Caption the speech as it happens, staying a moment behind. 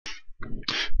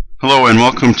Hello and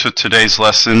welcome to today's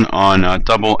lesson on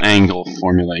double angle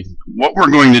formulae. What we're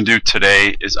going to do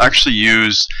today is actually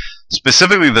use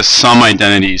specifically the sum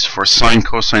identities for sine,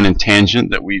 cosine, and tangent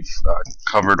that we've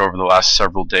covered over the last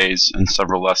several days and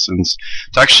several lessons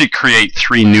to actually create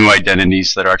three new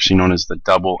identities that are actually known as the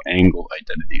double angle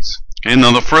identities. Okay,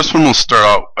 now the first one we'll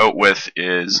start out with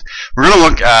is we're going to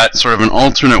look at sort of an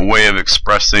alternate way of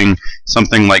expressing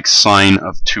something like sine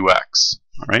of 2x.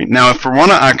 Right. Now, if we want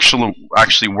to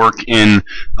actually work in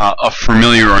a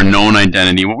familiar or known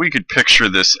identity, what we could picture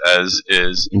this as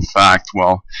is, in fact,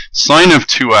 well, sine of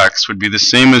 2x would be the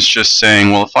same as just saying,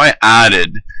 well, if I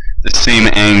added the same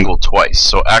angle twice,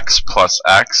 so x plus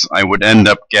x, I would end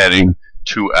up getting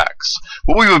 2x.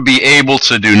 What we would be able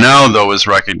to do now, though, is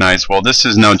recognize, well, this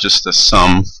is now just a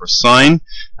sum for sine,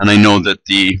 and I know that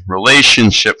the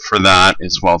relationship for that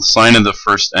is, well, sine of the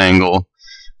first angle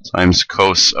times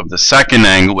cos of the second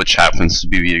angle, which happens to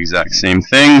be the exact same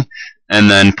thing, and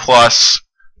then plus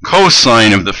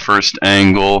cosine of the first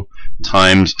angle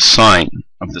times sine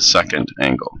of the second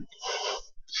angle.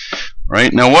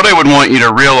 Right? Now what I would want you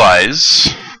to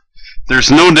realize, there's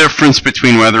no difference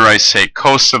between whether I say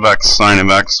cos of x sine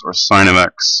of x or sine of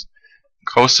x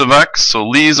cos of x, so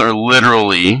these are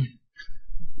literally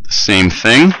the same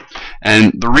thing.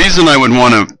 And the reason I would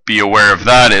want to be aware of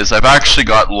that is I've actually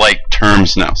got like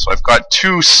terms now. So I've got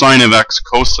 2 sine of x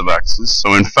cos of x's.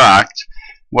 So in fact,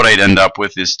 what I'd end up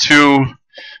with is 2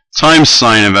 times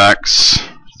sine of x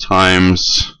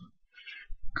times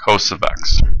cos of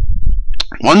x.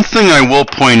 One thing I will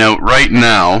point out right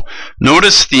now,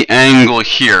 notice the angle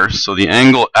here. So the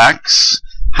angle x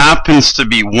happens to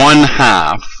be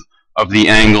 1/2 of the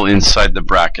angle inside the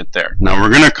bracket there. Now we're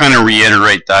going to kind of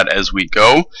reiterate that as we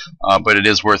go, but it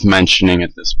is worth mentioning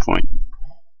at this point.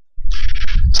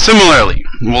 Similarly,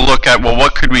 we'll look at, well,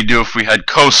 what could we do if we had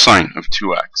cosine of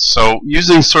 2x? So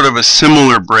using sort of a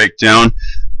similar breakdown,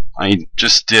 I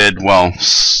just did, well,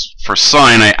 for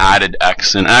sine I added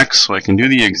x and x, so I can do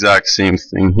the exact same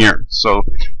thing here. So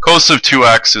cos of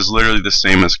 2x is literally the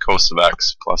same as cos of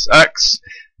x plus x.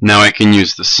 Now I can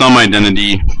use the sum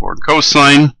identity for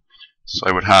cosine. So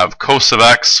I would have cos of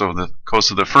x, so the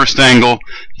cos of the first angle,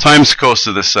 times cos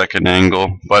of the second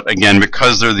angle. But again,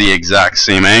 because they're the exact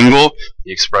same angle,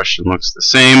 the expression looks the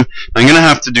same. I'm going to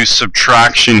have to do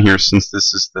subtraction here since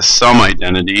this is the sum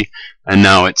identity. And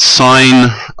now it's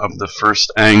sine of the first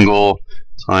angle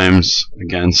times,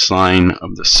 again, sine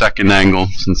of the second angle,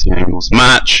 since the angles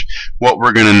match. What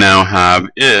we're going to now have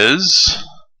is,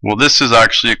 well, this is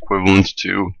actually equivalent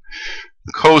to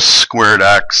cos squared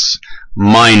x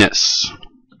minus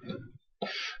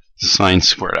sine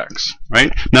squared x, right?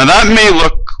 Now that may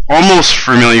look almost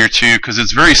familiar to you because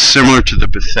it's very similar to the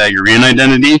Pythagorean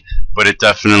identity, but it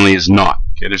definitely is not.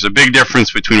 Okay, there's a big difference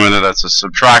between whether that's a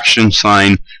subtraction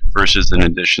sign versus an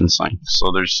addition sign. So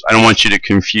I don't want you to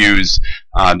confuse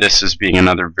this as being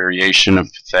another variation of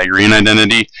Pythagorean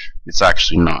identity. It's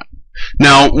actually not.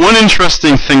 Now, one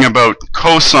interesting thing about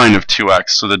cosine of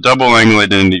 2x, so the double angle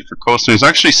identity for cosine, is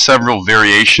actually several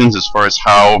variations as far as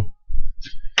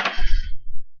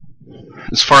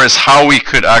how we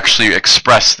could actually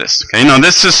express this. Okay, now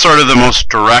this is sort of the most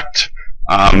direct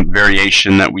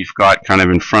variation that we've got kind of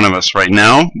in front of us right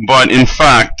now, but in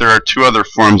fact there are 2 other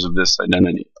forms of this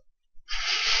identity.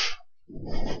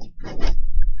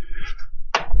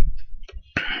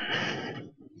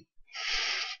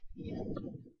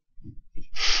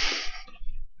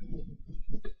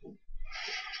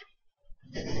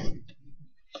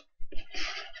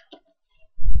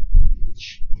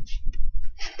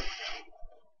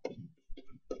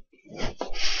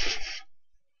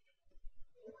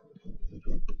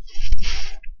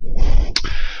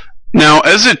 Now,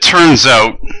 as it turns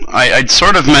out, I'd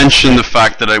sort of mentioned the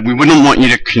fact that I don't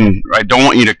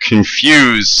want you to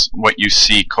confuse what you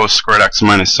see cos squared x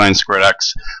minus sine squared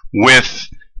x with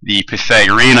the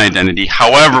Pythagorean identity.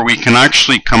 However, we can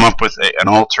actually come up with an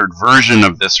altered version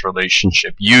of this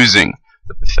relationship using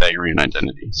the Pythagorean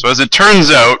identity. So as it turns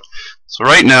out, so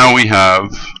right now we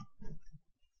have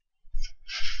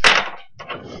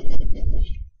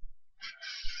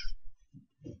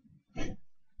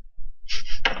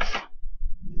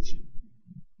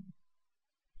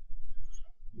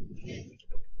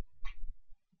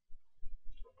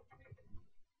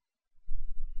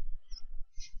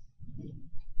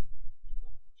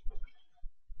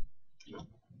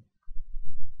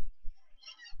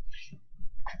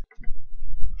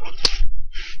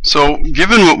So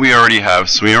given what we already have,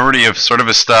 so we already have sort of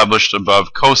established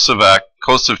above cos of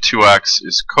 2x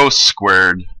is cos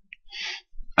squared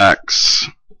x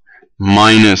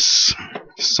minus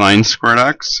sine squared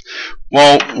x.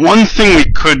 Well, one thing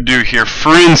we could do here,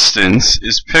 for instance,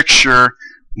 is picture,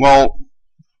 well,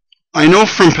 I know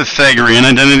from Pythagorean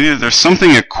identity that there's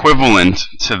something equivalent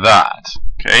to that.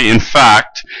 Okay, in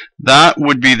fact, that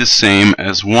would be the same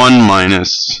as 1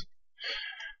 minus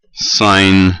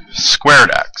sine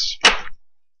squared x.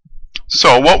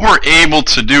 So what we're able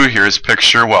to do here is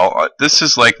picture, well, this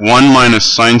is like 1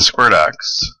 minus sine squared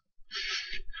x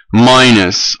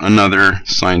minus another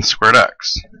sine squared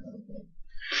x.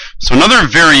 So another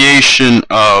variation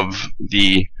of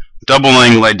the double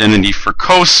angle identity for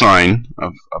cosine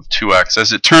of 2x,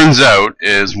 as it turns out,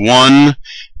 is 1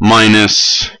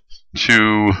 minus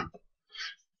 2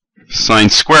 sine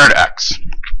squared x.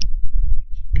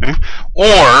 Okay?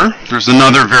 Or there's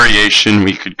another variation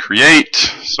we could create.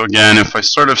 So again, if I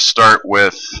sort of start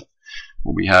with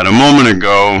what we had a moment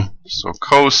ago, so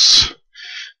cos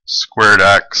squared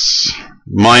x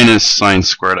minus sine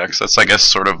squared x, that's, I guess,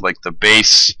 sort of like the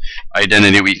base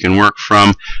identity we can work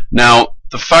from. Now,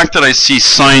 the fact that I see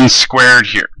sine squared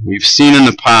here, we've seen in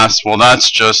the past, well,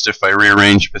 that's just if I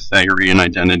rearrange Pythagorean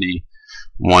identity,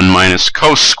 1 minus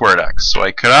cos squared x. So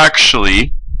I could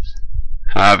actually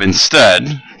have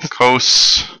instead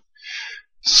cos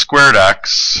squared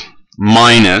x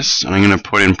minus, and I'm going to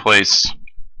put in place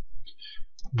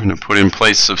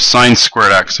of sine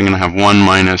squared x, I'm going to have 1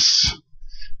 minus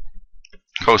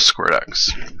cos squared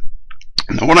x.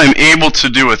 Now what I'm able to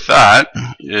do with that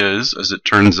is, as it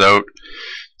turns out,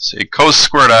 say cos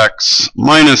squared x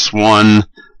minus 1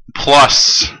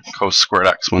 plus cos squared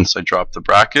x once I drop the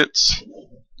brackets.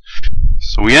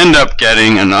 So we end up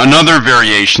getting another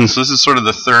variation. So this is sort of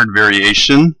the third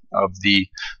variation of the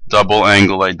double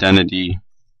angle identity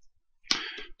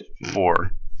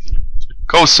for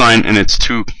cosine, and it's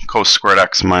 2 cos squared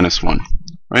x minus 1.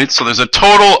 Right? So there's a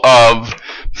total of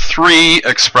 3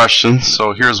 expressions.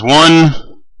 So here's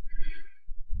 1,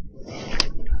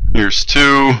 here's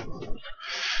 2,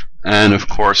 and of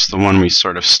course the one we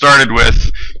sort of started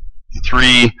with,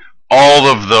 3. All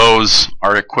of those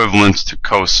are equivalent to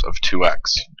cos of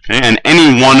 2x. Okay? And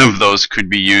any one of those could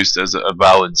be used as a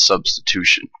valid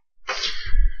substitution.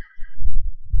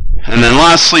 And then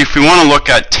lastly, if we want to look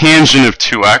at tangent of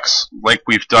 2x, like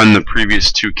we've done the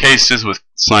previous 2 cases with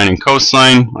sine and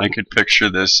cosine, I could picture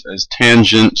this as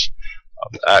tangent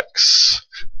of x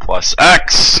plus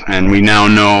x, and we now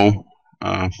know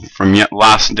from yet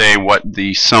last day what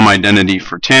the sum identity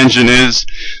for tangent is.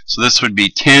 So this would be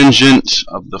tangent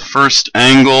of the first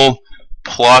angle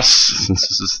plus, since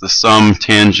this is the sum,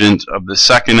 tangent of the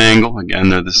second angle. Again,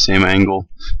 they're the same angle.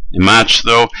 They match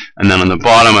though. And then on the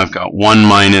bottom I've got 1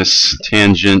 minus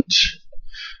tangent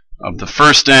of the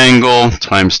first angle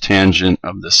times tangent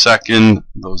of the second.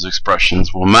 Those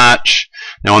expressions will match.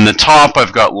 Now on the top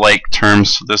I've got like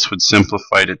terms, so this would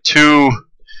simplify to 2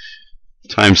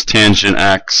 times tangent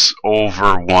x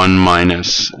over 1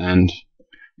 minus, and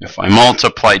if I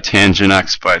multiply tangent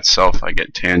x by itself, I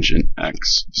get tangent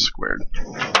x squared.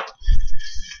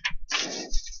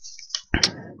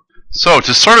 So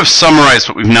to sort of summarize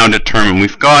what we've now determined,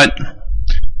 we've got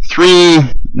 3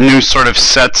 new sort of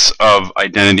sets of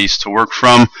identities to work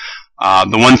from.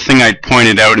 The one thing I'd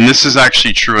pointed out, and this is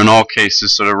actually true in all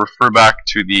cases, so to refer back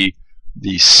to the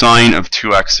sine of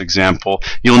 2x example,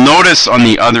 you'll notice on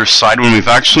the other side when we've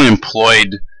actually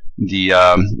employed the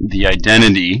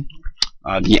identity,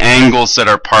 the angles that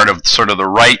are part of sort of the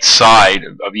right side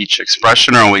of each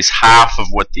expression are always half of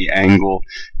what the angle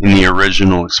in the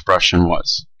original expression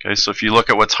was. Okay, so if you look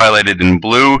at what's highlighted in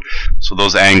blue, so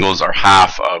those angles are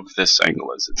half of this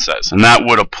angle, as it says, and that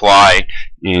would apply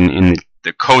in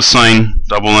the cosine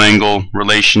double angle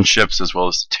relationships as well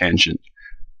as the tangent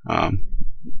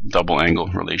double angle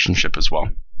relationship as well.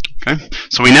 Okay,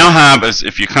 so we now have, as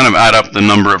if you kind of add up the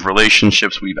number of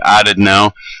relationships we've added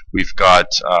now, we've got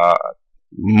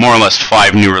more or less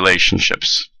 5 new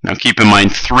relationships. Now keep in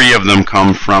mind 3 of them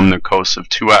come from the cos of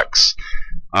 2x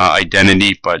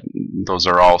identity, but those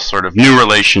are all sort of new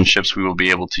relationships we will be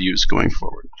able to use going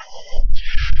forward.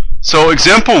 So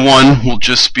example 1 will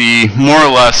just be more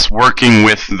or less working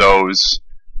with those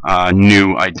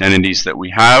new identities that we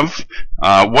have.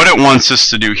 What it wants us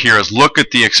to do here is look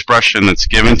at the expression that's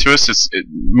given to us. It's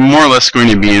more or less going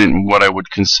to be in what I would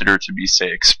consider to be,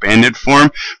 say, expanded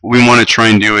form. What we want to try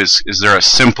and do is there a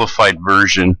simplified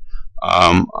version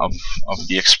of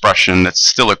the expression that's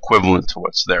still equivalent to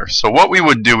what's there. So what we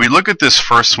would do, we look at this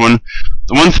first one.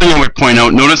 The one thing I would point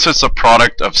out, notice it's a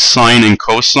product of sine and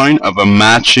cosine of a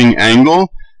matching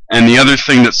angle, and the other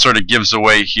thing that sort of gives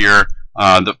away here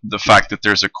the fact that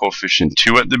there's a coefficient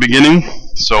 2 at the beginning.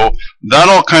 So that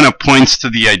all kind of points to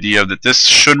the idea that this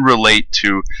should relate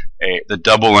to the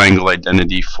double angle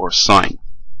identity for sine.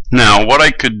 Now, what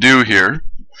I could do here,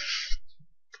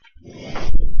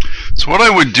 so what I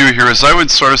would do here is I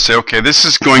would sort of say, okay, this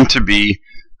is going to be,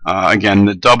 again,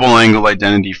 the double angle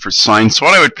identity for sine. So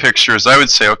what I would picture is I would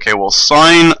say, okay, well,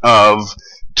 sine of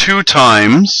 2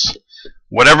 times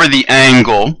whatever the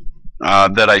angle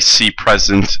that I see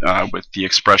present with the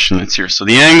expression that's here. So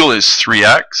the angle is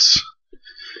 3x.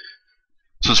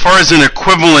 So as far as an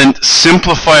equivalent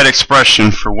simplified expression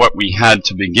for what we had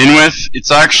to begin with, it's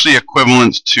actually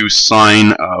equivalent to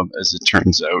sine of, as it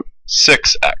turns out,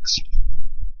 6x.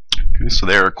 Okay, so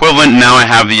they're equivalent. Now I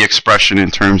have the expression in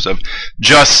terms of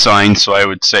just sine, so I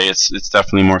would say it's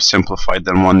definitely more simplified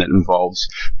than one that involves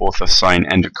both a sine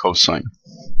and a cosine.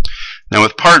 Now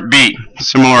with part B,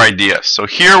 similar idea. So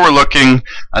here we're looking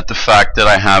at the fact that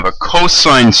I have a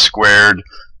cosine squared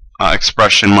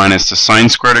expression minus the sine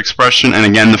squared expression, and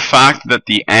again the fact that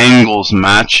the angles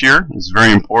match here is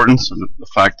very important. So the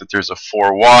fact that there's a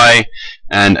 4y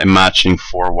and a matching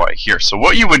 4y here. So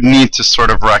what you would need to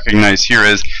sort of recognize here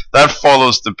is that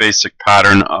follows the basic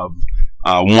pattern of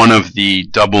one of the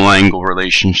double angle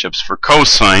relationships for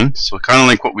cosine. So kind of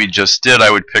like what we just did, I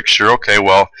would picture, okay,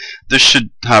 well, this should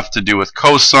have to do with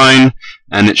cosine,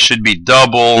 and it should be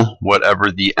double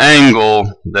whatever the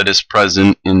angle that is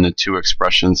present in the two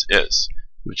expressions is,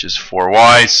 which is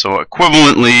 4y. So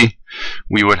equivalently,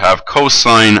 we would have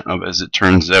cosine of, as it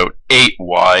turns out,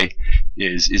 8y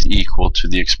is equal to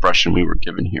the expression we were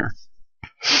given here.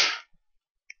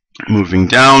 Moving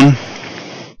down.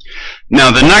 Now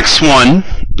the next one,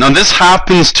 now this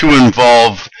happens to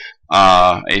involve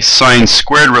a sine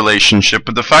squared relationship,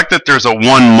 but the fact that there's a 1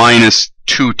 minus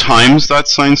 2 times that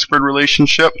sine squared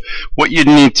relationship, what you'd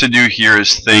need to do here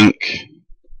is think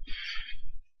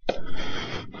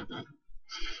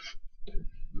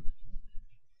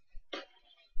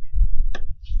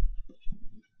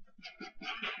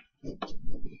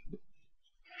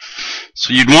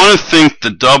so you'd want to think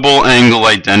the double angle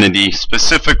identity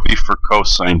specifically for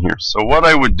cosine here. So what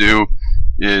I would do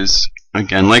is,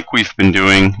 again, like we've been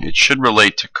doing, it should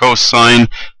relate to cosine,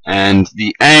 and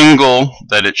the angle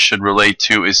that it should relate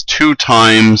to is 2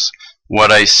 times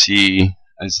what I see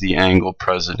as the angle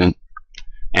present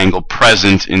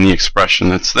in the expression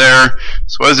that's there.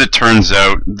 So as it turns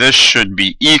out, this should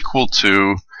be equal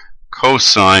to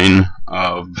cosine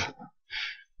of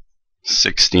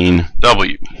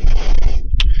 16w.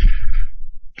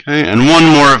 Okay, and one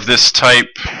more of this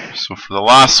type. So for the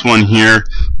last one here,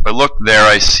 if I look there,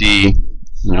 I see,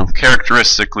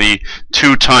 characteristically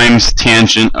 2 times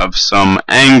tangent of some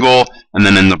angle, and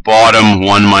then in the bottom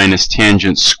 1 minus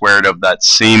tangent squared of that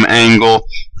same angle.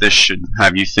 This should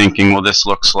have you thinking, well, this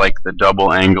looks like the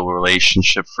double angle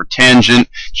relationship for tangent.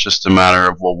 It's just a matter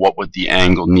of, well, what would the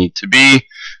angle need to be?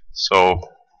 So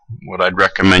what I'd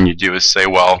recommend you do is say,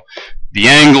 well, the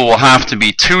angle will have to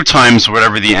be 2 times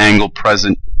whatever the angle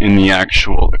present in the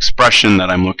actual expression that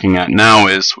I'm looking at now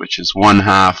is, which is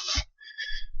 1/2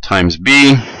 times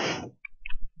b.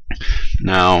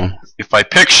 Now, if I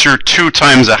picture 2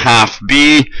 times a half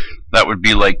b, that would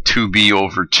be like 2b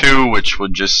over 2, which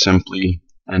would just simply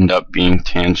end up being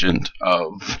tangent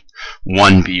of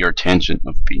 1b, or tangent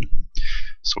of b.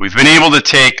 So we've been able to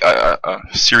take a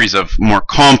series of more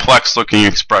complex looking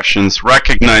expressions,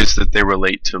 recognize that they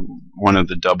relate to one of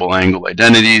the double angle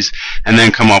identities, and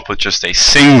then come up with just a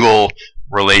single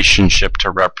relationship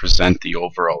to represent the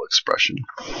overall expression.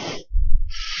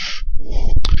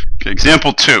 Okay,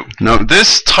 example 2. Now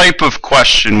this type of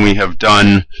question we have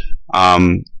done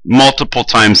multiple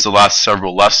times the last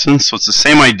several lessons, so it's the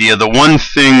same idea. The one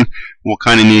thing we'll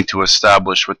kind of need to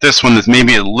establish with this one that's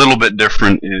maybe a little bit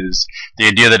different is the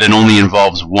idea that it only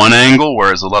involves one angle,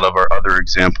 whereas a lot of our other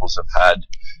examples have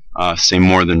had, say,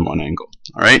 more than one angle.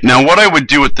 All right. Now what I would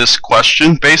do with this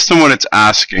question, based on what it's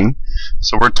asking,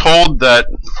 so we're told that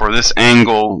for this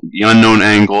angle, the unknown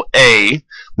angle A,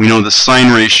 we know the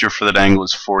sine ratio for that angle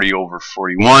is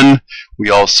 40/41.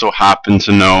 We also happen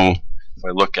to know, if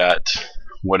I look at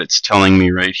what it's telling me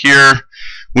right here,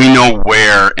 we know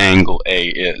where angle A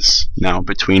is. Now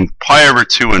between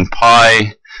pi/2 and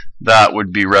pi, that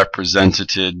would be represented,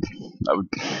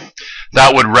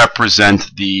 that would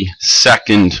represent the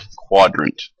second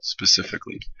quadrant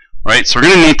specifically. Right? So we're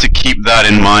going to need to keep that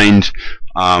in mind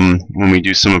when we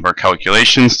do some of our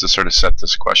calculations to sort of set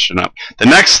this question up. The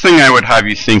next thing I would have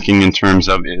you thinking in terms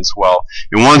of is, well,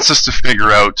 it wants us to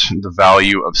figure out the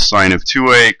value of sine of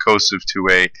 2a, cos of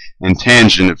 2a, and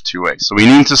tangent of 2a. So we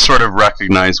need to sort of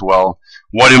recognize, well,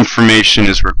 what information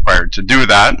is required to do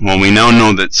that? Well, we now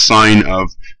know that sine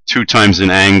of 2 times an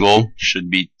angle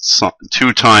should be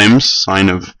 2 times sine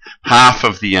of half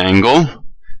of the angle,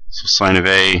 so sine of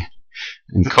a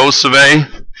and cos of a.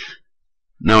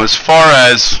 Now, as far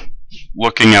as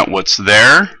looking at what's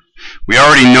there, we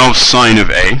already know sine of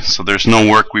A, so there's no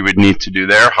work we would need to do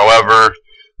there. However,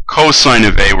 cosine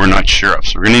of A we're not sure of,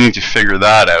 so we're going to need to figure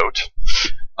that out.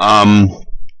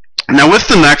 Now with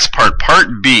the next part, part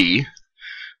B,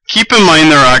 keep in mind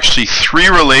there are actually three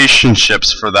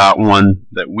relationships for that one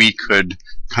that we could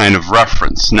kind of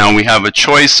reference. Now we have a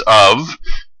choice of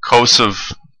cos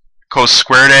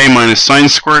squared A minus sine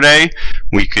squared A.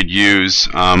 We could use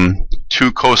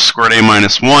 2 cos squared A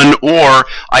minus 1, or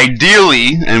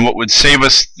ideally, and what would save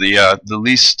us the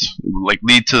least,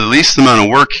 lead to the least amount of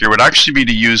work here, would actually be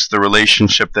to use the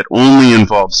relationship that only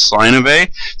involves sine of A,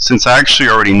 since I actually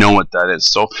already know what that is.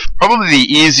 So probably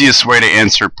the easiest way to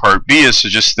answer part B is to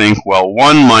just think, well,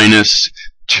 1 minus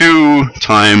 2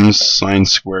 times sine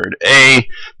squared A.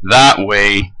 That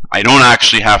way, I don't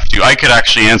actually have to, I could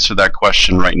actually answer that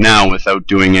question right now without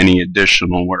doing any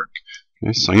additional work.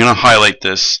 Okay, so I'm going to highlight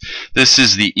this. This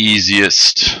is the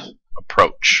easiest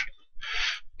approach.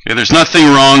 Okay, there's nothing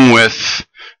wrong with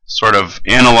sort of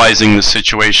analyzing the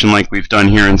situation like we've done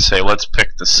here and say, let's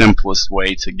pick the simplest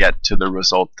way to get to the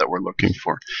result that we're looking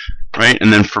for. Right?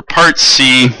 And then for part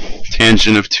C,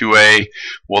 tangent of 2A,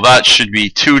 well, that should be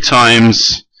 2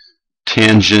 times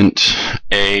tangent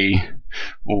A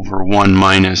over 1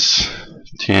 minus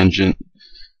tangent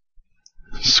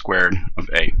squared of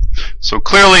A. So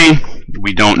clearly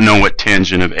we don't know what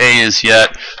tangent of A is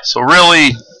yet, so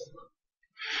really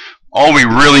all we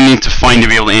really need to find to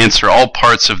be able to answer all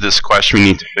parts of this question, we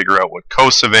need to figure out what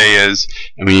cos of A is,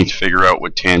 and we need to figure out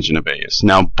what tangent of A is.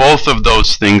 Now both of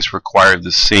those things require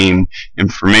the same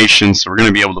information, so we're going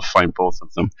to be able to find both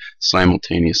of them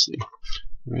simultaneously.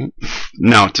 Right?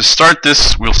 Now to start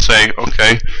this, we'll say,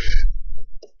 okay,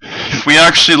 if we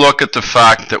actually look at the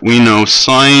fact that we know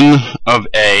sine of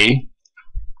A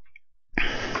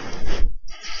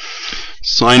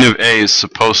is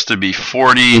supposed to be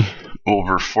 40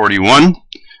 over 41.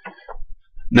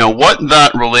 Now what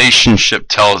that relationship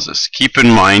tells us, keep in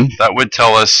mind, that would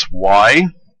tell us y,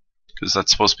 because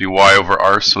that's supposed to be y over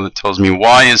r, so that tells me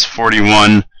y is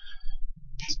 41,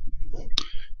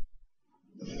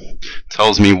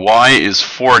 tells me y is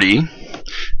 40,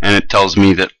 and it tells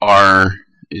me that r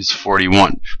is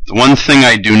 41. The one thing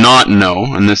I do not know,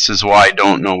 and this is why I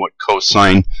don't know what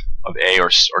cosine of A or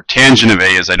tangent of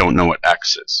A is, I don't know what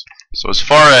x is. So as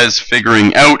far as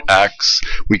figuring out x,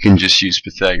 we can just use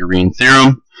Pythagorean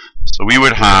theorem. So we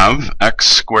would have x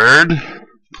squared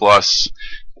plus,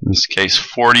 in this case,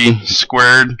 40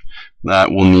 squared. That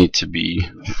will need to be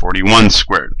 41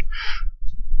 squared.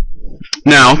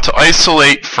 Now, to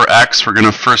isolate for x, we're going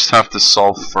to first have to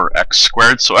solve for x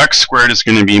squared. So x squared is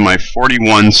going to be my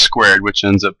 41 squared, which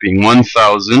ends up being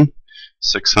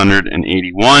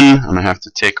 1,681. And I have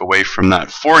to take away from that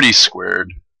 40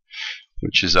 squared,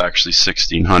 which is actually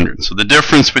 1,600. So the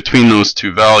difference between those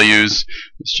two values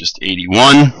is just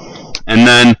 81. And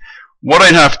then what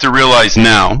I'd have to realize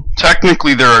now,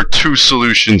 technically there are two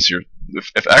solutions here.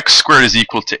 If x squared is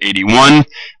equal to 81,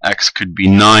 x could be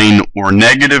 9 or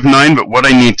negative 9, but what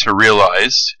I need to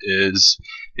realize is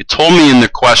it told me in the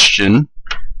question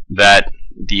that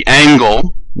the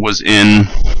angle was in,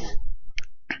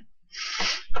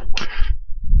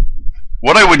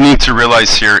 what I would need to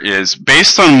realize here is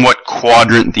based on what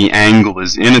quadrant the angle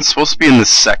is in, it's supposed to be in the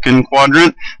second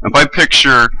quadrant. If I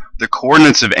picture the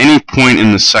coordinates of any point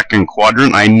in the second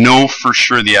quadrant, I know for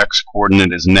sure the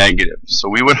x-coordinate is negative. So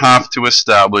we would have to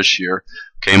establish here,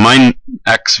 okay, my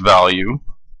x value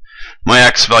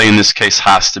in this case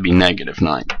has to be negative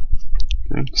 9.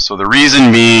 Okay? So the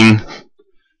reason being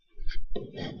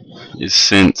is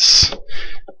since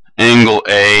angle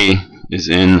A is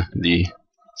in the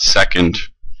second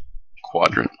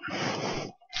quadrant.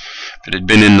 If it had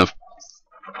been in the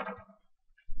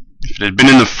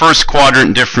first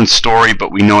quadrant, different story,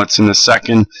 but we know it's in the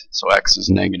second, so x is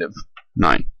negative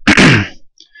 9.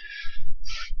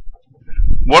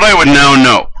 What I would now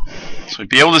know, so I'd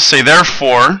be able to say,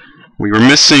 therefore, we were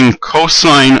missing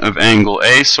cosine of angle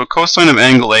A, so cosine of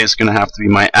angle A is going to have to be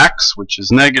my x, which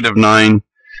is negative 9,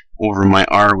 over my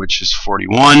r, which is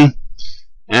 41,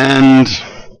 and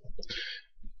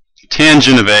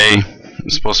tangent of A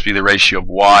is supposed to be the ratio of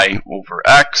y over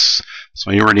x.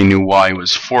 So I already knew y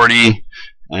was 40,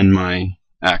 and my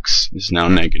x is now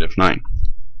negative 9.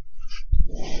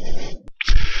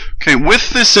 Okay,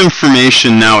 with this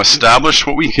information now established,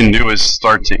 what we can do is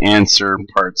start to answer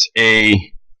parts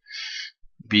A,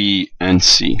 B, and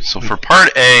C. So for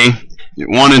part A, it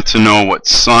wanted to know what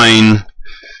sine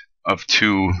of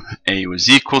 2A was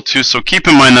equal to. So keep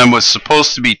in mind that was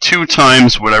supposed to be 2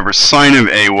 times whatever sine of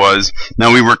A was.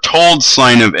 Now we were told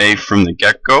sine of A from the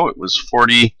get-go. It was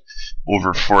 40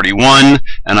 over 41,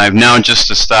 and I've now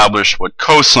just established what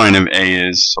cosine of A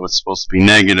is, so it's supposed to be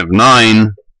negative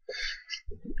 9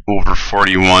 over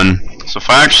 41. So if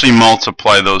I actually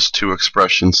multiply those two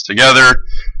expressions together,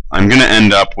 I'm going to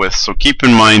end up with, so keep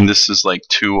in mind this is like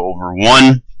 2 over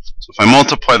 1. So if I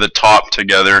multiply the top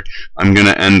together, I'm going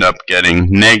to end up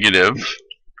getting negative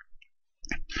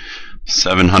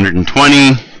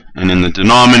 720, and in the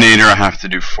denominator I have to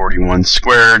do 41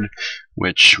 squared,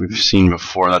 which we've seen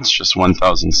before, that's just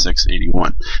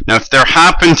 1,681. Now if there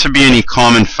happen to be any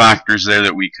common factors there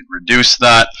that we could reduce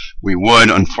that, we would.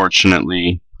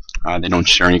 Unfortunately, they don't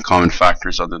share any common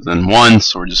factors other than 1,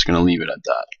 so we're just going to leave it at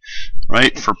that.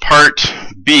 Right, for part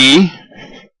B,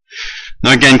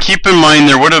 now again, keep in mind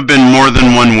there would have been more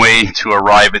than one way to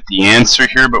arrive at the answer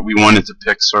here, but we wanted to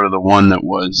pick sort of the one that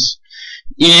was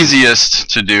easiest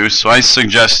to do, so I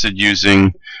suggested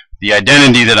using the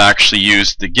identity that actually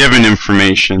used the given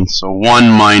information, so 1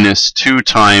 minus 2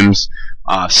 times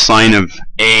sine of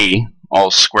A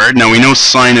all squared. Now we know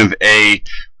sine of A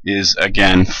is,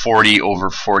 again, 40 over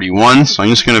 41, so I'm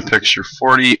just going to picture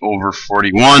 40 over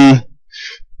 41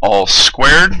 all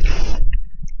squared,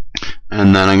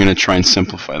 and then I'm going to try and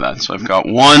simplify that. So I've got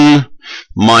 1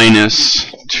 minus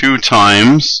 2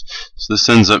 times, so this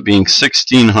ends up being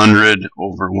 1,600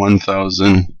 over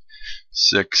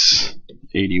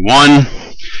 1,681.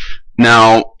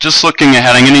 Now, just looking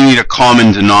ahead, I'm going to need a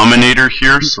common denominator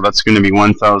here, so that's going to be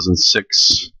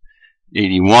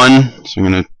 1,681. So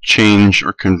I'm going to change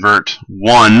or convert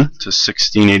 1 to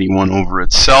 1681 over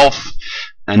itself,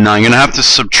 and now I'm going to have to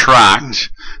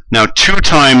subtract. Now 2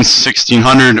 times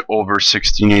 1,600 over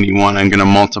 1681, I'm going to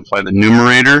multiply the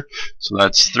numerator, so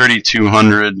that's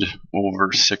 3,200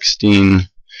 over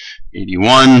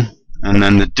 1681, and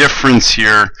then the difference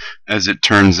here, as it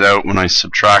turns out, when I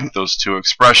subtract those two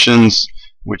expressions,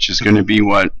 which is going to be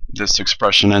what this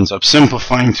expression ends up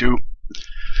simplifying to,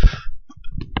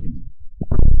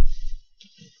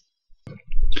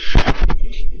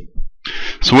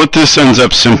 so what this ends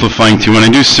up simplifying to, when I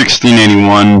do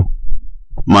 1681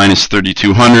 minus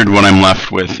 3,200, what I'm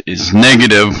left with is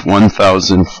negative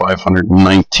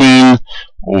 1,519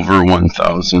 over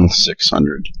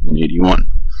 1,681.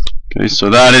 Okay,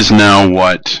 so that is now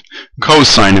what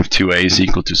cosine of 2a is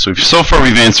equal to. So far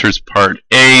we've answered part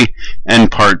A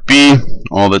and part B.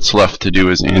 All that's left to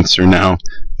do is answer now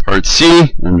part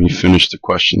C, and we finish the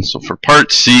question. So for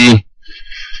part C,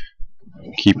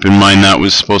 keep in mind that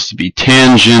was supposed to be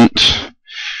tangent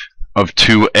of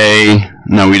 2a.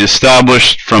 Now we'd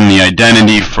established from the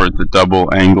identity for the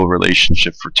double angle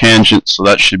relationship for tangent, so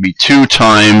that should be 2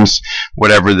 times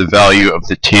whatever the value of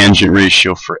the tangent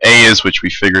ratio for a is, which we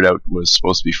figured out was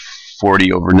supposed to be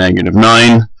 40 over negative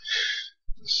 9.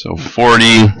 So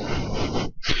 40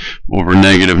 over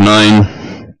negative 9.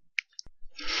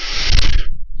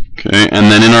 Okay,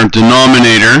 and then in our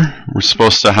denominator, we're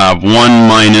supposed to have 1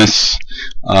 minus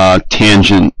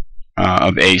tangent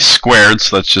of a squared,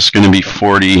 so that's just going to be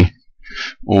 40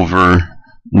 over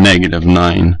negative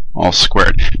 9 all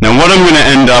squared. Now what I'm going to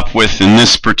end up with in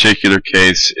this particular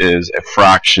case is a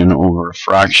fraction over a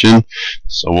fraction,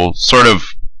 so we'll sort of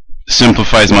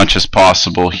simplify as much as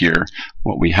possible here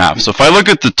what we have. So if I look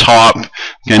at the top,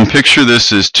 again, picture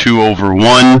this as 2 over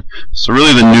 1, so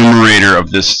really the numerator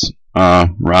of this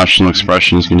rational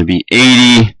expression is going to be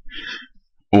 80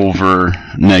 over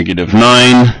negative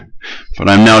 9. But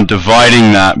I'm now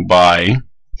dividing that by,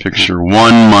 picture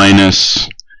 1 minus,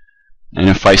 and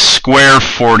if I square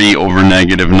 40 over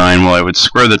negative 9, well, I would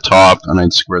square the top and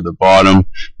I'd square the bottom.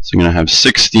 So I'm going to have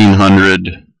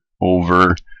 1,600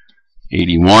 over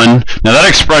 81. Now that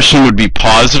expression would be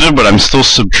positive, but I'm still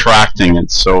subtracting it,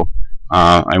 so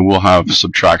I will have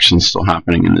subtraction still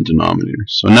happening in the denominator.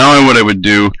 So now what I would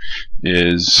do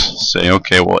is say,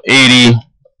 okay, well, 80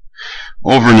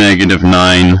 over negative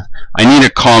 9. I need a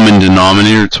common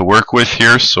denominator to work with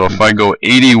here, so if I go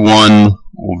 81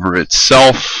 over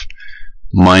itself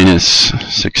minus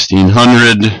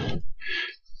 1,600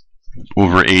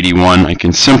 over 81, I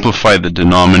can simplify the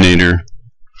denominator.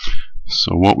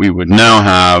 So what we would now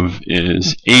have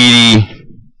is 80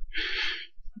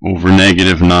 over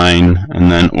negative 9,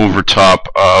 and then over top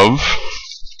of,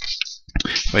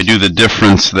 if I do the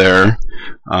difference there,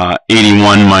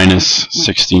 81 minus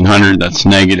 1,600, that's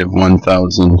negative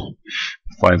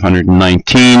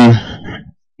 1,519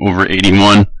 over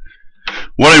 81.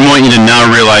 What I want you to now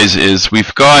realize is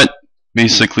we've got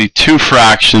basically two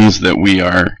fractions that we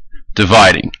are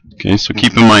dividing. Okay, so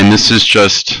keep in mind this is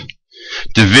just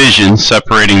division,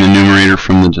 separating the numerator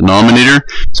from the denominator.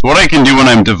 So what I can do when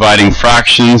I'm dividing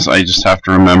fractions, I just have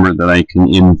to remember that I can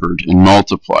invert and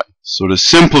multiply. So to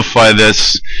simplify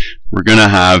this, we're going to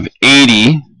have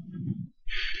 80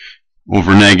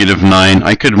 over negative 9.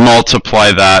 I could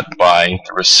multiply that by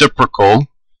the reciprocal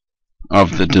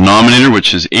of the denominator,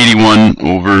 which is 81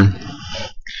 over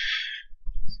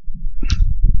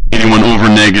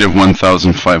negative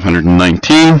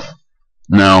 1,519.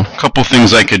 Now, a couple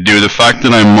things I could do. The fact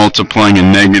that I'm multiplying a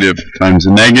negative times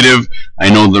a negative, I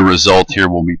know the result here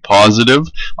will be positive.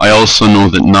 I also know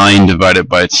that 9 divided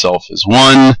by itself is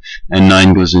 1, and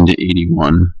 9 goes into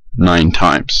 81 9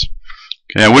 times.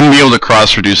 Okay, I wouldn't be able to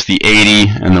cross-reduce the 80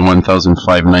 and the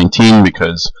 1,519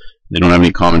 because they don't have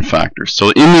any common factors. So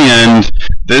in the end,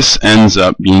 this ends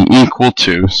up being equal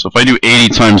to, so if I do 80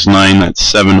 times 9, that's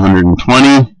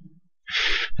 720.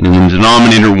 And in the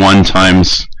denominator, 1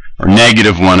 times, or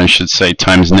negative 1, I should say,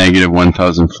 times negative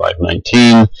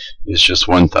 1,519 is just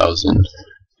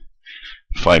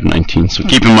 1,519. So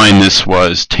keep in mind this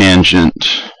was tangent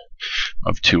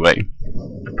of 2a.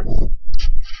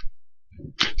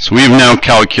 So we have now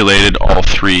calculated all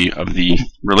three of the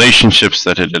relationships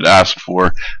that it had asked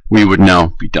for. We would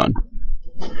now be done.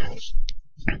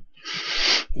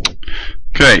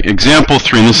 Okay, example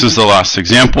 3, and this is the last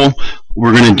example.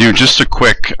 We're going to do just a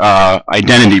quick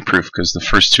identity proof because the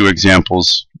first two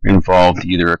examples involved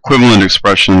either equivalent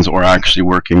expressions or actually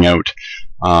working out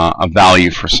a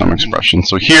value for some expression.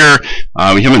 So here,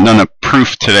 we haven't done a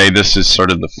proof today. This is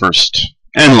sort of the first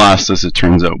and last, as it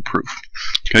turns out, proof.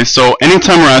 Okay, so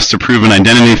anytime we're asked to prove an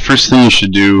identity, first thing you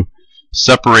should do,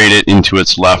 separate it into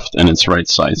its left and its right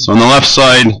side. So on the left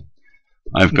side,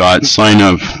 I've got sine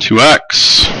of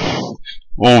 2x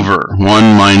over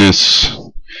 1 minus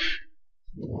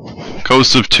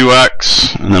cos of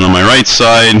 2x, and then on my right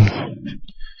side,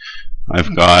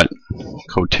 I've got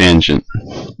cotangent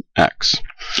x.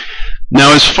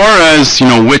 Now, as far as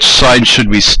which side should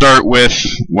we start with,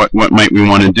 what might we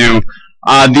want to do?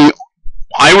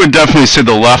 I would definitely say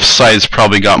the left side's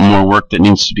probably got more work that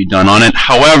needs to be done on it.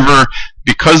 However,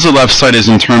 because the left side is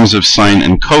in terms of sine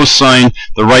and cosine,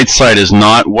 the right side is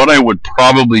not. What I would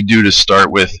probably do to start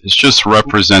with is just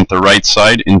represent the right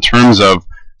side in terms of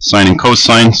sine and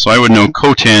cosine. So I would know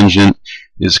cotangent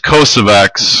is cos of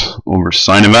x over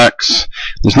sine of x.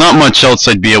 There's not much else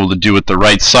I'd be able to do with the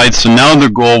right side. So now the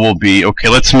goal will be, okay,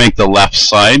 let's make the left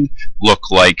side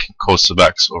look like cos of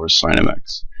x over sine of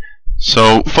x.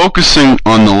 So focusing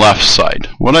on the left side,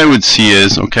 what I would see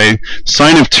is, okay,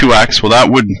 sine of 2x, well, that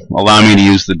would allow me to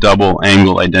use the double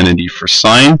angle identity for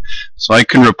sine. So I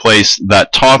can replace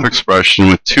that top expression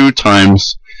with 2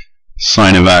 times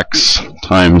sine of x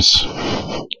times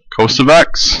cos of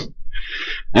x.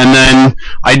 And then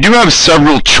I do have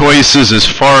several choices as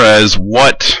far as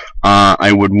what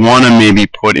I would want to maybe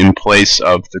put in place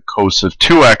of the cos of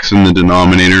 2x in the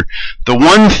denominator. The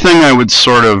one thing I would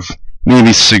sort of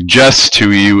maybe suggest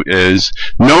to you is,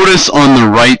 notice on the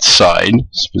right side,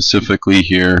 specifically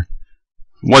here,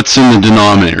 what's in the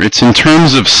denominator. It's in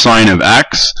terms of sine of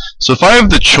x. So if I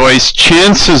have the choice,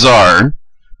 chances are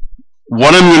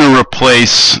what I'm going to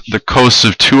replace the cos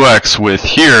of 2x with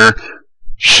here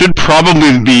should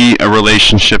probably be a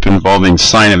relationship involving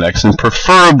sine of x, and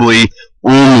preferably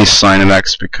only sine of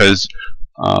x, because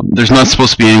there's not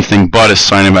supposed to be anything but a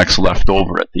sine of x left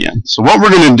over at the end. So what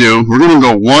we're going to do, we're going to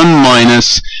go 1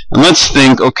 minus, and let's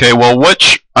think, okay, well,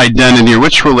 which identity or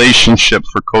which relationship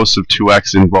for cos of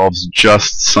 2x involves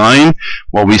just sine?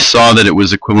 Well, we saw that it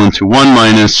was equivalent to 1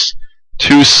 minus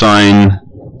 2 sine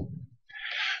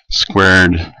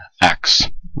squared x,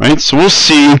 right? So we'll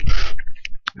see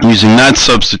using that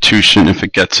substitution if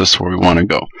it gets us where we want to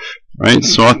go, right?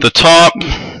 So at the top,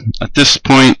 at this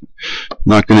point, I'm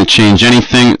not going to change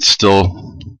anything. It's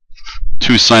still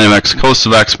 2 sine of x cos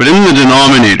of x. But in the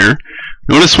denominator,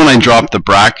 notice when I drop the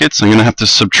brackets, I'm going to have to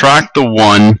subtract the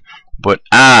 1, but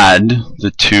add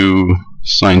the 2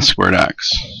 sine squared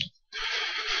x.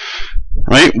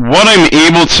 Right? What I'm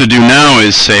able to do now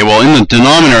is say, well, in the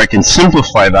denominator, I can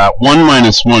simplify that. 1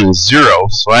 minus 1 is 0.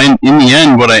 So in the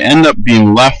end, what I end up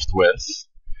being left with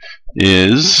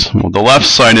is, well, the left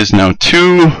side is now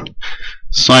 2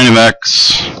 sine of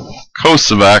x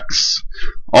cos of x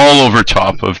all over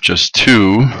top of just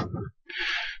 2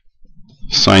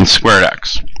 sine squared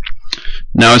x.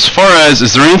 Now, as far as,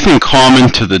 is there anything common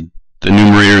to the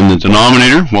numerator and the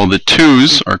denominator? Well, the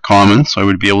 2's are common, so I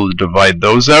would be able to divide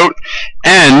those out.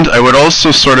 And I would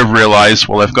also sort of realize,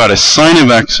 well, I've got a sine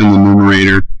of x in the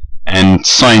numerator and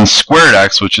sine squared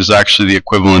x, which is actually the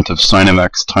equivalent of sine of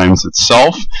x times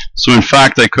itself. So in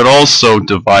fact, I could also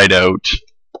divide out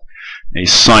a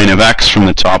sine of x from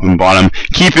the top and bottom,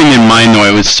 keeping in mind, though,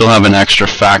 I would still have an extra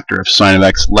factor of sine of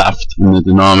x left in the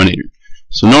denominator.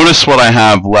 So notice what I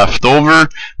have left over.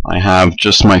 I have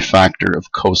just my factor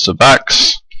of cos of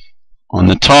x on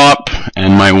the top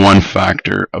and my 1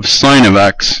 factor of sine of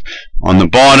x on the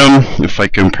bottom. If I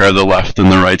compare the left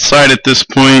and the right side at this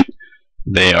point,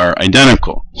 they are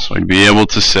identical. So I'd be able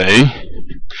to say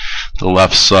the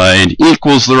left side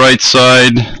equals the right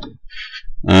side,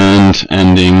 and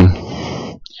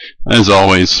ending, as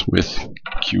always, with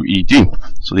QED.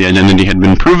 So the identity had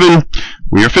been proven.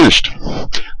 We are finished.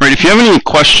 Right, if you have any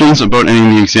questions about any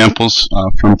of the examples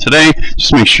from today,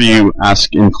 just make sure you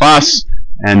ask in class,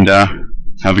 and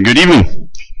have a good evening.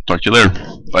 Talk to you later.